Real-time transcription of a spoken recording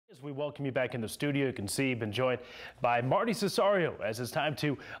As we welcome you back in the studio, you can see you've been joined by Marty Cesario as it's time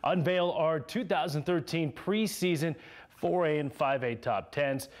to unveil our 2013 preseason 4A and 5A top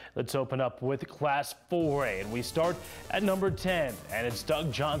 10s. Let's open up with Class 4A, and we start at number 10, and it's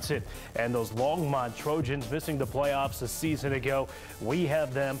Doug Johnson and those Longmont Trojans missing the playoffs a season ago. We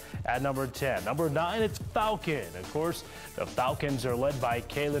have them at number 10. Number 9, it's Falcon. Of course, the Falcons are led by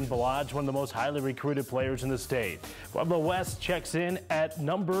Kalen Balaj, one of the most highly recruited players in the state. From the West checks in at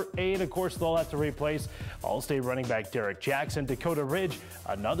number 8. Of course, they'll have to replace All-State running back Derek Jackson. Dakota Ridge,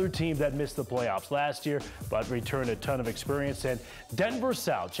 another team that missed the playoffs last year, but returned a ton of experience. And Denver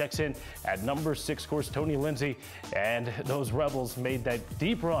South checks in at number 6. Of course, Tony Lindsay and those Rebels made that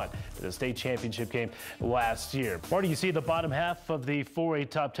deep run to the state championship game last year. Marty, you see the bottom half of the 4A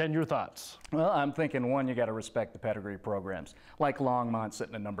top 10. Your thoughts? Well, I'm thinking, one, you got to respect the pedigree programs. Like Longmont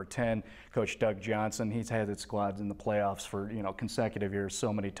sitting at number 10, Coach Doug Johnson, he's had his squads in the playoffs for, consecutive years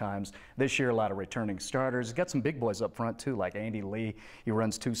so many times. This year, a lot of returning starters. He's got some big boys up front, too, like Andy Lee. He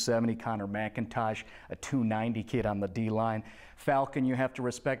runs 270. Connor McIntosh, a 290 kid on the D-line. Falcon, you have to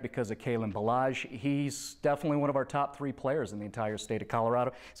respect because of Kalen Balaj. He's definitely one of our top 3 players in the entire state of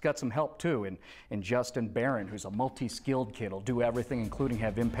Colorado. He's got some help, too, in Justin Barron, who's a multi-skilled kid. He'll do everything, including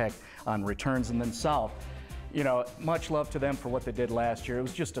have impact on returns. And then South, much love to them for what they did last year. It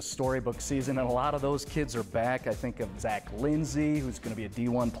was just a storybook season, and a lot of those kids are back. I think of Zach Lindsay, who's going to be a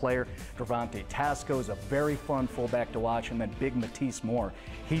D1 player. Devontae Tasco is a very fun fullback to watch, and then Big Matisse Moore.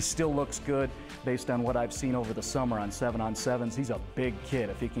 He still looks good based on what I've seen over the summer on 7-on-7s. He's a big kid.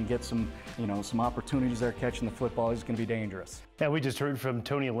 If he can get some opportunities there catching the football, he's going to be dangerous. Yeah, we just heard from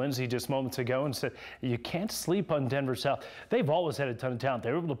Tony Lindsay just moments ago and said you can't sleep on Denver South. They've always had a ton of talent.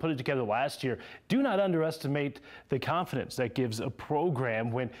 They were able to put it together last year. Do not underestimate the confidence that gives a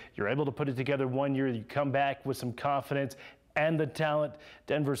program when you're able to put it together one year, you come back with some confidence and the talent.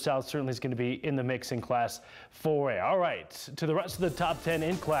 Denver South certainly is going to be in the mix in Class 4A. All right, to the rest of the top 10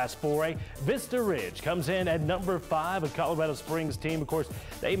 in Class 4A, Vista Ridge comes in at number 5, a Colorado Springs team. Of course,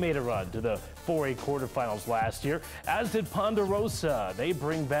 they made a run to the 4A quarterfinals last year, as did Ponderosa. They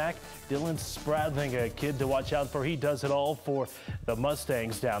bring back Dylan Spradling, a kid to watch out for. He does it all for the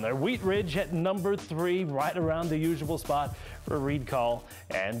Mustangs down there. Wheat Ridge at number 3, right around the usual spot for Reed Call,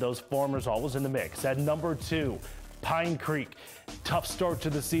 and those Formers always in the mix. At number 2, Pine Creek. Tough start to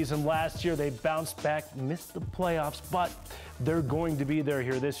the season last year. They bounced back, missed the playoffs, but they're going to be there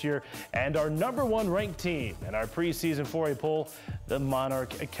here this year. And our number 1 ranked team in our preseason 4A poll, the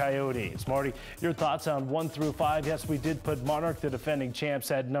Monarch Coyotes. Marty, your thoughts on 1 through 5? Yes, we did put Monarch, the defending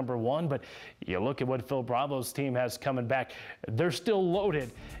champs, at number 1, but you look at what Phil Bravo's team has coming back. They're still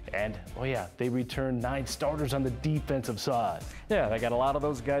loaded, and, oh yeah, they returned 9 starters on the defensive side. Yeah, they got a lot of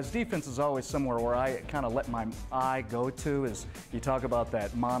those guys. Defense is always somewhere where I kind of let my eye go to. Is you talk about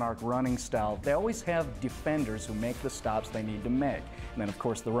that Monarch running style. They always have defenders who make the stops they need to make. And then, of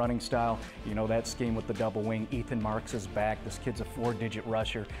course, the running style, that scheme with the double wing. Ethan Marks is back. This kid's a 4-digit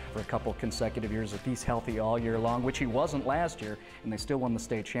rusher for a couple consecutive years. If he's healthy all year long, which he wasn't last year, and they still won the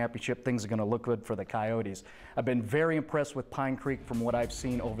state championship, things are going to look good for the Coyotes. I've been very impressed with Pine Creek from what I've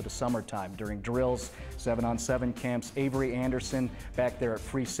seen over the summertime during drills, 7-on-7 camps. Avery Anderson back there at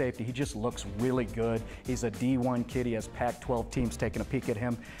free safety, he just looks really good. He's a D1 kid. He has Pac-12 teams taking a peek at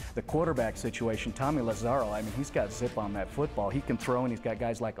him. The quarterback situation, Tommy Lazaro, he's got zip on that football. He can throw, and he's got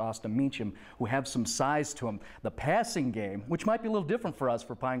guys like Austin Meacham who have some size to him. The passing game, which might be a little different for us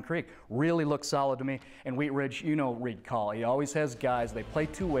for Pine Creek, really looks solid to me. And Wheat Ridge, Reed Call. He always has guys. They play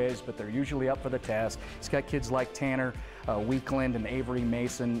 2 ways, but they're usually up for the task. He's got kids like Tanner Weekland and Avery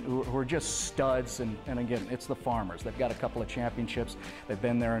Mason who are just studs. And again, it's the Farmers. They've got a couple of championships. They've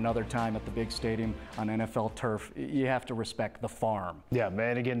been there another time at the big stadium on NFL turf. You have to respect the farm. Yeah,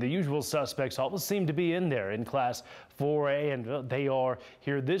 man, again, the usual suspects always seem to be in there in Class 4A, and they are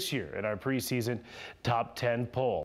here this year in our preseason top 10 poll.